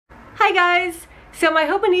Hi guys! So my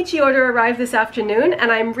Hobonichi order arrived this afternoon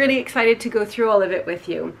and I'm really excited to go through all of it with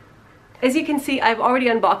you. As you can see, I've already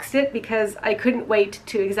unboxed it because I couldn't wait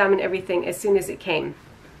to examine everything as soon as it came.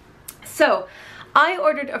 So I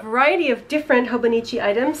ordered a variety of different Hobonichi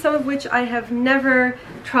items, some of which I have never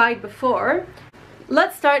tried before.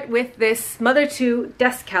 Let's start with this Mother 2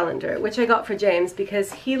 desk calendar, which I got for James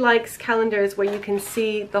because he likes calendars where you can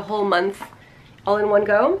see the whole month all in one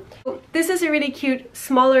go. This is a really cute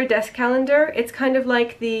smaller desk calendar. It's kind of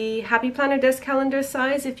like the Happy Planner desk calendar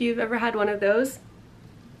size if you've ever had one of those.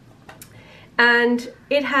 And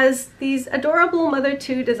it has these adorable Mother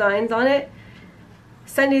 2 designs on it.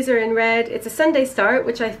 Sundays are in red. It's a Sunday start,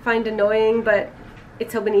 which I find annoying, but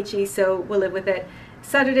it's Hobonichi, so we'll live with it.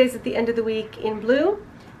 Saturdays at the end of the week in blue,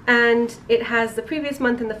 and it has the previous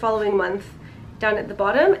month and the following month down at the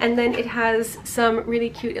bottom, and then it has some really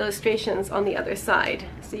cute illustrations on the other side.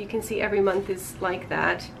 So you can see every month is like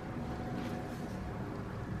that.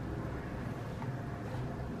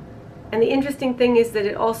 And the interesting thing is that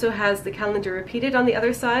it also has the calendar repeated on the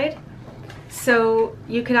other side. So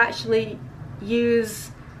you could actually use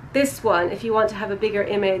this one if you want to have a bigger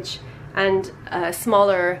image and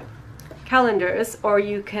smaller calendars, or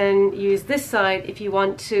you can use this side if you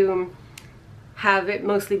want to have it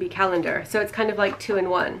mostly be calendar. So it's kind of like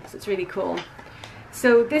 2-in-1, so it's really cool.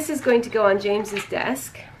 So this is going to go on James's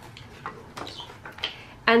desk.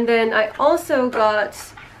 And then I also got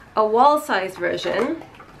a wall-size version,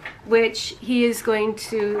 which he is going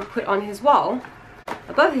to put on his wall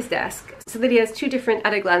above his desk, so that he has two different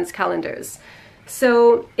at-a-glance calendars.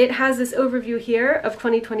 So it has this overview here of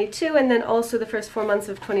 2022 and then also the first 4 months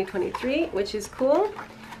of 2023, which is cool.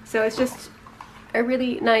 So it's just a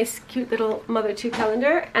really nice, cute little Mother 2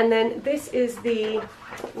 calendar. And then this is the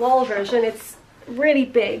wall version. It's really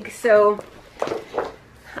big, so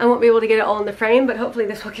I won't be able to get it all in the frame, but hopefully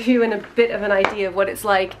this will give you a bit of an idea of what it's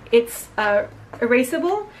like. It's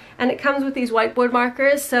erasable, and it comes with these whiteboard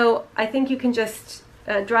markers, so I think you can just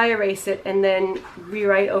dry erase it and then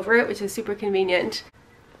rewrite over it, which is super convenient.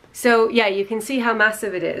 So yeah, you can see how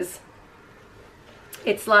massive it is.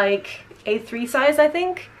 It's like A3 size, I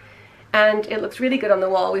think. And it looks really good on the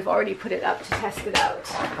wall. We've already put it up to test it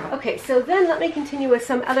out. Okay, so then let me continue with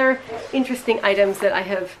some other interesting items that I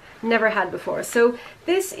have never had before. So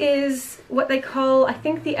this is what they call, I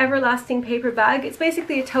think, the everlasting paper bag. It's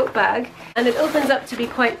basically a tote bag, and it opens up to be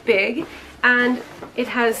quite big, and it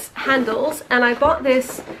has handles, and I bought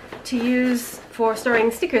this to use for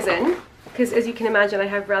storing stickers in, because as you can imagine, I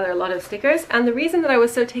have rather a lot of stickers. And the reason that I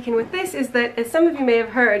was so taken with this is that, as some of you may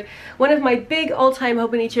have heard, one of my big all-time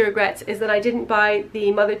Hobonichi regrets is that I didn't buy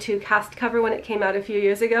the Mother 2 cast cover when it came out a few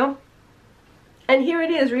years ago. And here it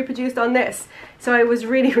is, reproduced on this. So I was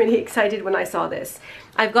really, really excited when I saw this.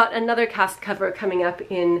 I've got another cast cover coming up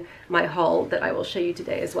in my haul that I will show you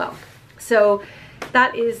today as well. So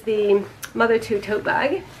that is the Mother 2 tote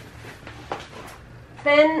bag.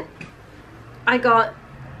 Then I got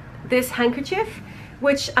this handkerchief,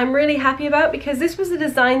 which I'm really happy about because this was a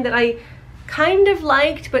design that I kind of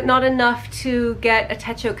liked, but not enough to get a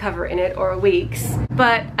techo cover in it or a week's.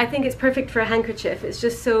 But I think it's perfect for a handkerchief. It's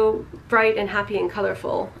just so bright and happy and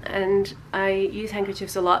colorful, and I use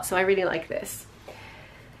handkerchiefs a lot, so I really like this.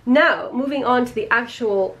 Now, moving on to the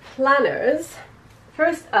actual planners.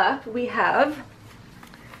 First up, we have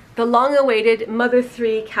the long-awaited Mother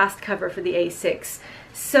 3 cast cover for the A6.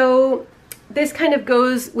 So this kind of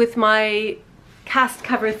goes with my cast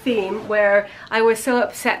cover theme, where I was so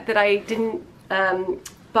upset that I didn't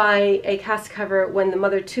buy a cast cover when the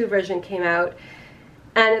Mother 2 version came out.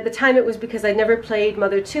 And at the time it was because I'd never played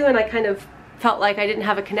Mother 2 and I kind of felt like I didn't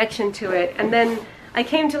have a connection to it. And then I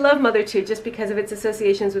came to love Mother 2 just because of its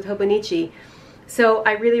associations with Hobonichi. So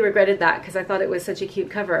I really regretted that because I thought it was such a cute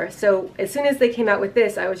cover. So as soon as they came out with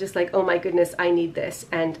this, I was just like, oh my goodness, I need this.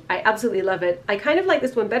 And I absolutely love it. I kind of like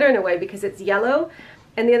this one better in a way because it's yellow,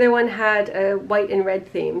 and the other one had a white and red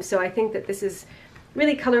theme. So I think that this is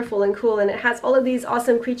really colorful and cool, and it has all of these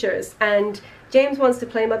awesome creatures. And James wants to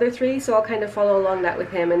play Mother 3, so I'll kind of follow along that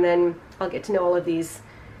with him, and then I'll get to know all of these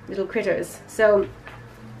little critters. So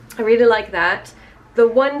I really like that. The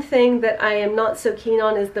one thing that I am not so keen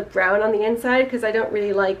on is the brown on the inside, because I don't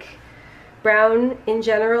really like brown in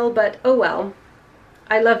general, but oh well.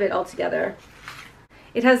 I love it altogether.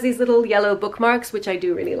 It has these little yellow bookmarks, which I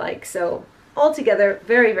do really like, so altogether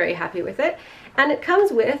very, very happy with it. And it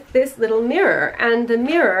comes with this little mirror, and the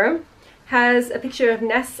mirror has a picture of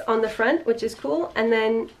Ness on the front, which is cool, and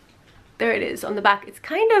then there it is on the back. It's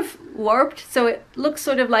kind of warped, so it looks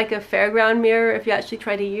sort of like a fairground mirror if you actually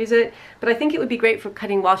try to use it, but I think it would be great for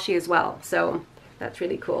cutting washi as well. So That's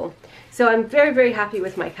really cool. So I'm very, very happy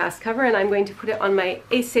with my cast cover, and I'm going to put it on my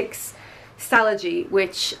A6 Stalogy,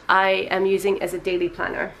 which I am using as a daily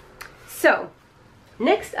planner. So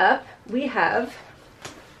next up we have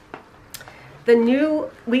the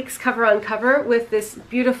new week's cover on cover with this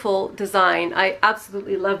beautiful design. I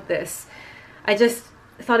absolutely love this. I just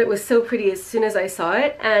thought it was so pretty as soon as I saw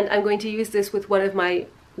it, and I'm going to use this with one of my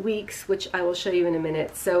weeks, which I will show you in a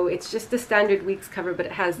minute. So it's just a standard week's cover, but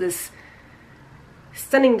it has this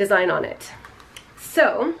stunning design on it.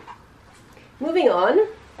 So moving on,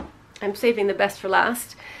 I'm saving the best for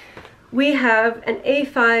last. We have an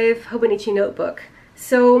A5 Hobonichi notebook.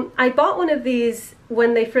 So I bought one of these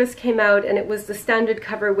when they first came out, and it was the standard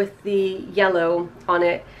cover with the yellow on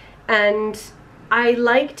it, and I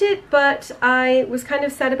liked it, but I was kind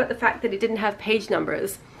of sad about the fact that it didn't have page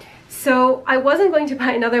numbers. So I wasn't going to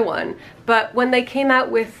buy another one, but when they came out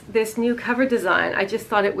with this new cover design, I just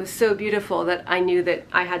thought it was so beautiful that I knew that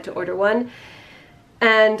I had to order one.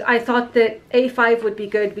 And I thought that A5 would be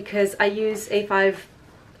good because I use A5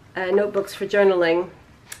 notebooks for journaling,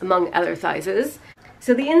 among other sizes.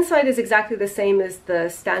 So the inside is exactly the same as the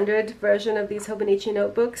standard version of these Hobonichi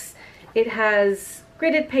notebooks. It has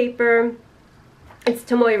gridded paper, it's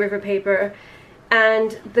Tomoe River paper,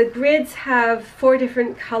 and the grids have 4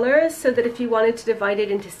 different colors, so that if you wanted to divide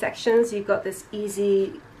it into sections, you've got this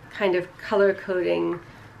easy kind of color coding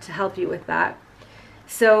to help you with that.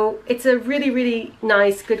 So it's a really, really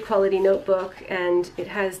nice, good quality notebook, and it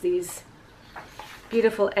has these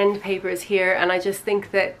beautiful end papers here, and I just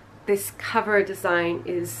think that this cover design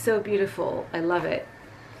is so beautiful. I love it.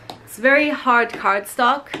 It's very hard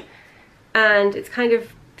cardstock, and it's kind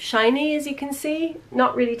of shiny, as you can see,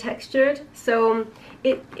 not really textured. So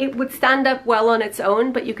it would stand up well on its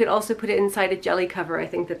own, but you could also put it inside a jelly cover. I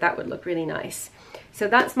think that that would look really nice. So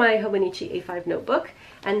that's my Hobonichi A5 notebook.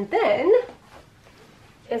 And then,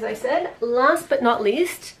 as I said, last but not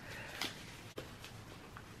least,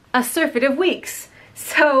 a surfeit of weeks.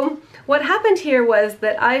 So what happened here was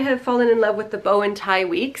that I have fallen in love with the bow and tie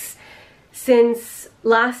weeks since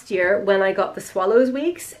last year when I got the swallows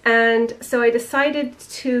weeks, and so I decided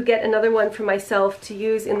to get another one for myself to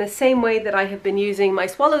use in the same way that I have been using my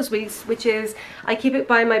swallows weeks, which is I keep it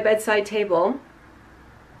by my bedside table,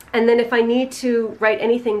 and then if I need to write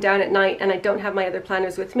anything down at night and I don't have my other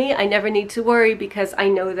planners with me, I never need to worry because I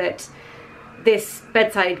know that this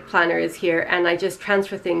bedside planner is here, and I just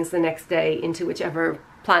transfer things the next day into whichever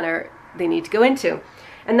planner they need to go into.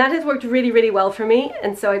 And that has worked really, really well for me,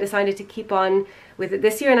 and so I decided to keep on with it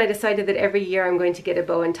this year, and I decided that every year I'm going to get a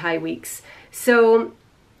bow and tie weeks. So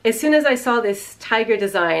as soon as I saw this tiger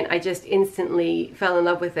design, I just instantly fell in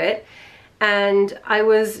love with it, and I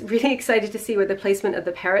was really excited to see where the placement of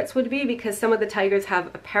the parrots would be, because some of the tigers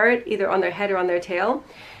have a parrot either on their head or on their tail.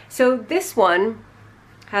 So this one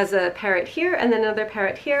has a parrot here, and then another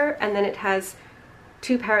parrot here, and then it has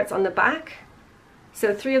 2 parrots on the back.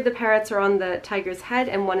 So 3 of the parrots are on the tiger's head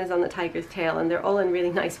and 1 is on the tiger's tail, and they're all in really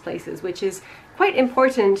nice places, which is quite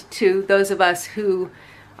important to those of us who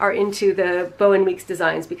are into the bow and weeks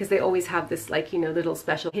designs, because they always have this, like, you know, little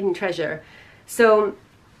special hidden treasure. So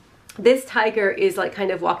this tiger is like kind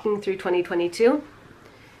of walking through 2022,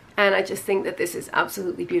 and I just think that this is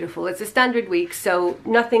absolutely beautiful. It's a standard week, so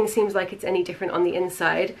nothing seems like it's any different on the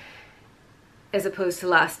inside as opposed to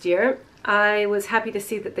last year. I was happy to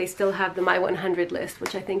see that they still have the My 100 list,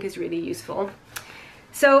 which I think is really useful.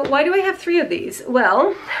 So why do I have 3 of these?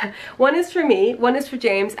 Well, one is for me, one is for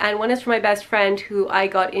James, and one is for my best friend who I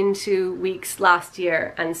got into weeks last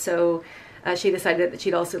year, and so she decided that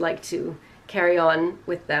she'd also like to carry on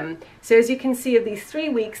with them. So as you can see, of these 3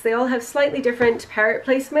 weeks, they all have slightly different parrot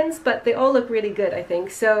placements, but they all look really good, I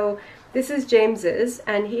think. So this is James's,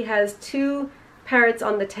 and he has 2 parrots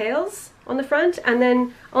on the tails on the front, and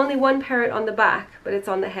then only 1 parrot on the back, but it's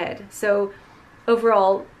on the head. So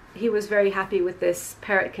overall, he was very happy with this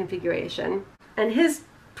parrot configuration. And his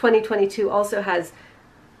 2022 also has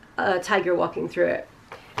a tiger walking through it.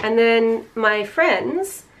 And then my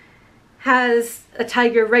friend's has a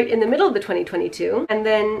tiger right in the middle of the 2022, and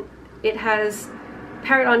then it has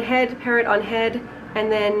parrot on head,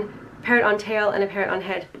 and then parrot on tail and a parrot on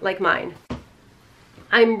head, like mine.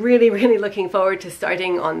 I'm really, really looking forward to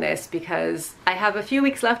starting on this because I have a few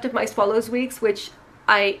weeks left of my swallows weeks, which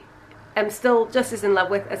I am still just as in love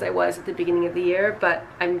with as I was at the beginning of the year, but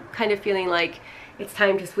I'm kind of feeling like it's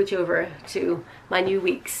time to switch over to my new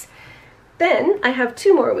weeks. Then I have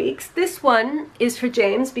 2 more weeks. This one is for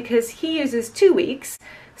James because he uses 2 weeks,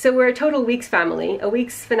 so we're a total weeks family, a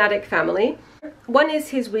weeks fanatic family. One is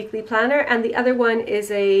his weekly planner, and the other one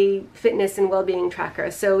is a fitness and well-being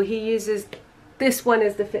tracker. So he uses this one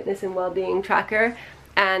is the fitness and well-being tracker,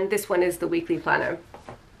 and this one is the weekly planner.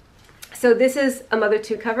 So this is a Mother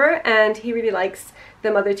 2 cover, and he really likes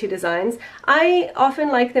the Mother 2 designs. I often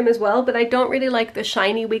like them as well, but I don't really like the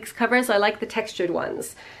shiny weeks covers. I like the textured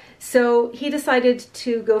ones. So he decided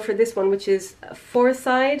to go for this one, which is a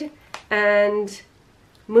 4-side and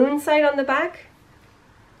moon side on the back.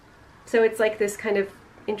 So it's like this kind of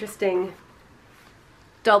interesting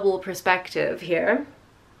double perspective here.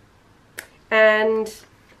 And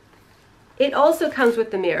it also comes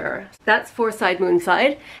with the mirror. That's 4-side moon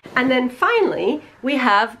side. And then finally, we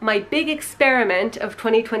have my big experiment of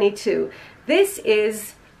 2022. This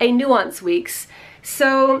is a Nuance Weeks.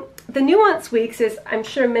 So the Nuance Weeks, as I'm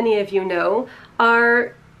sure many of you know,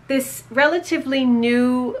 are this relatively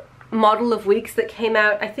new model of weeks that came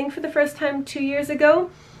out, I think for the first time 2 years ago.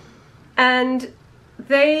 And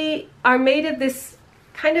they are made of this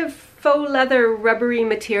kind of faux leather rubbery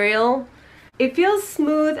material. It feels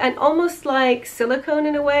smooth and almost like silicone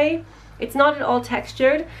in a way. It's not at all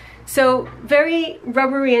textured. So very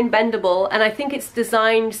rubbery and bendable, and I think it's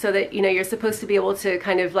designed so that, you know, you're supposed to be able to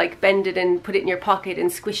kind of like bend it and put it in your pocket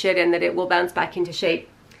and squish it, and that it will bounce back into shape.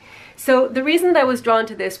 So the reason that I was drawn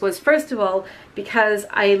to this was, first of all, because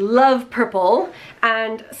I love purple,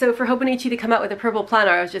 and so for Hobonichi to come out with a purple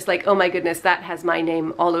planner, I was just like, oh my goodness, that has my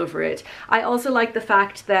name all over it. I also like the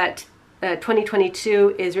fact that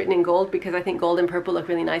 2022 is written in gold, because I think gold and purple look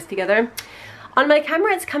really nice together. On my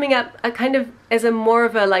camera it's coming up a kind of as a more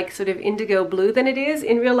of a like sort of indigo blue than it is.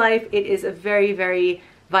 In real life it is a very, very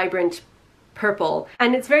vibrant purple,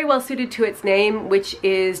 and it's very well suited to its name, which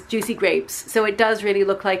is juicy grapes. So it does really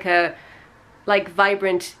look like a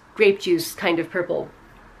vibrant grape juice kind of purple.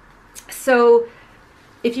 So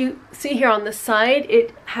if you see here on the side,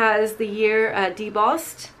 it has the year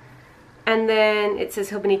debossed, and then it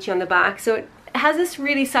says Hobonichi on the back. So it has this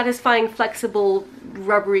really satisfying, flexible,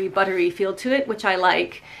 rubbery, buttery feel to it, which I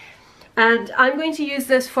like. And I'm going to use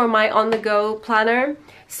this for my on-the-go planner.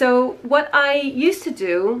 So what I used to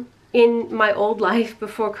do in my old life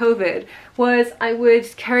before COVID was I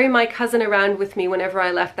would carry my cousin around with me whenever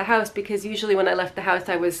I left the house, because usually when I left the house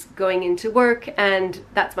I was going into work, and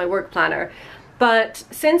that's my work planner. But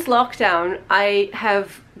since lockdown, I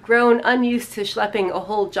have grown unused to schlepping a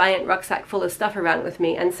whole giant rucksack full of stuff around with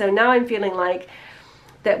me. And so now I'm feeling like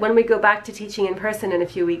that when we go back to teaching in person in a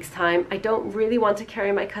few weeks' time, I don't really want to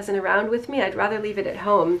carry my cousin around with me. I'd rather leave it at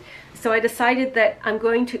home. So I decided that I'm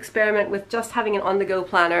going to experiment with just having an on-the-go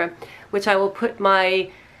planner, which I will put my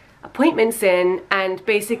appointments in and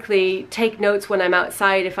basically take notes when I'm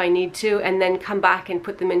outside if I need to, and then come back and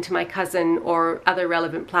put them into my cousin or other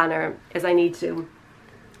relevant planner as I need to.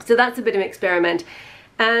 So that's a bit of an experiment.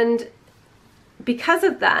 And because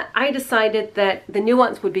of that, I decided that the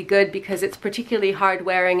Nuance would be good because it's particularly hard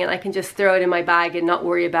wearing and I can just throw it in my bag and not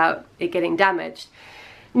worry about it getting damaged.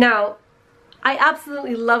 Now, I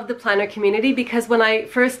absolutely love the planner community, because when I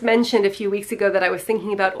first mentioned a few weeks ago that I was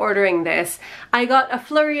thinking about ordering this, I got a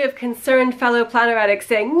flurry of concerned fellow planner addicts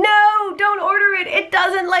saying, no, don't order it, it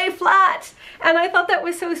doesn't lay flat. And I thought that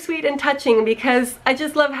was so sweet and touching, because I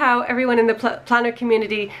just love how everyone in the planner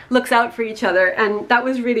community looks out for each other, and that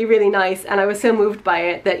was really, really nice. And I was so moved by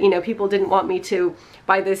it that, you know, people didn't want me to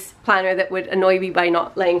buy this planner that would annoy me by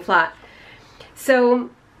not laying flat.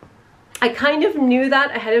 So I kind of knew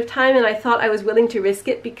that ahead of time, and I thought I was willing to risk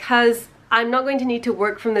it because I'm not going to need to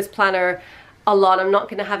work from this planner a lot. I'm not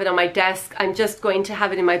going to have it on my desk. I'm just going to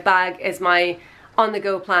have it in my bag as my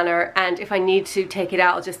on-the-go planner, and if I need to take it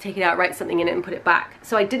out, I'll just take it out, write something in it, and put it back.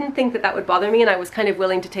 So I didn't think that that would bother me, and I was kind of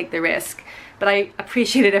willing to take the risk, but I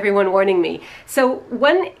appreciated everyone warning me. So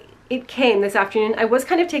when it came this afternoon, I was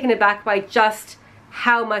kind of taken aback by just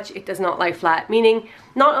how much it does not lie flat, meaning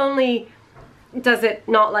not only does it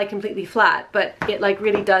not lie completely flat, but it like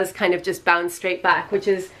really does kind of just bounce straight back, which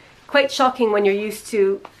is quite shocking when you're used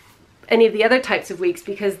to any of the other types of weeks,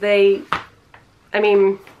 because they, I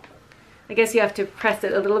mean, I guess you have to press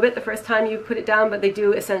it a little bit the first time you put it down, but they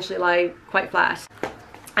do essentially lie quite flat.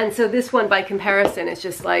 And so this one, by comparison, is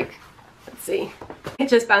just like, let's see, it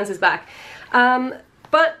just bounces back.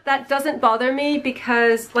 But that doesn't bother me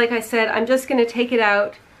because, like I said, I'm just going to take it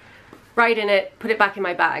out, write in it, put it back in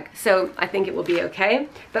my bag. So I think it will be okay,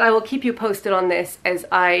 but I will keep you posted on this as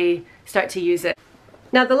I start to use it.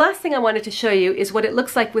 Now, the last thing I wanted to show you is what it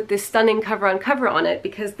looks like with this stunning cover on cover on it,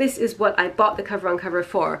 because this is what I bought the cover on cover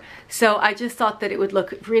for. So I just thought that it would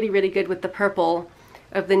look really, really good with the purple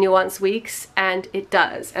of the Nuance Weeks, and it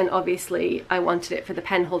does. And obviously I wanted it for the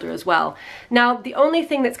pen holder as well. Now, the only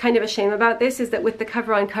thing that's kind of a shame about this is that with the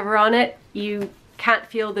cover on it, you can't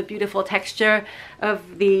feel the beautiful texture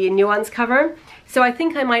of the nuance cover. So I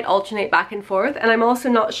think I might alternate back and forth, and I'm also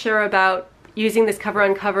not sure about using this cover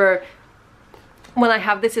on cover when I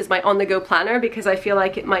have this as my on-the-go planner, because I feel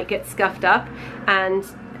like it might get scuffed up, and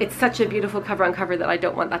it's such a beautiful cover on cover that I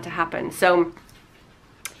don't want that to happen. So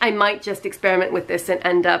I might just experiment with this and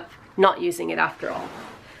end up not using it after all.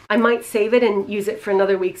 I might save it and use it for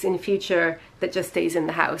another weeks in future that just stays in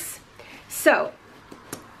the house. So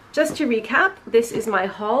just to recap, this is my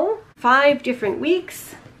haul. 5 different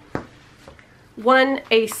weeks, 1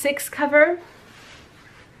 A6 cover,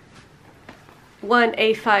 1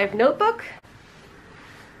 A5 notebook,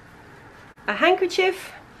 a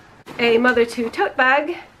handkerchief, a Mother 2 tote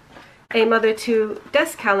bag, a Mother 2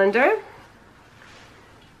 desk calendar,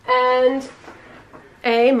 and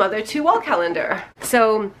a Mother 2 wall calendar.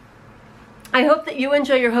 So I hope that you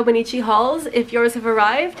enjoy your Hobonichi hauls if yours have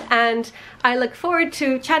arrived, and I look forward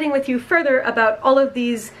to chatting with you further about all of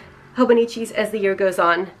these Hobonichis as the year goes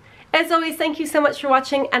on. As always, thank you so much for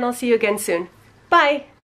watching, and I'll see you again soon. Bye!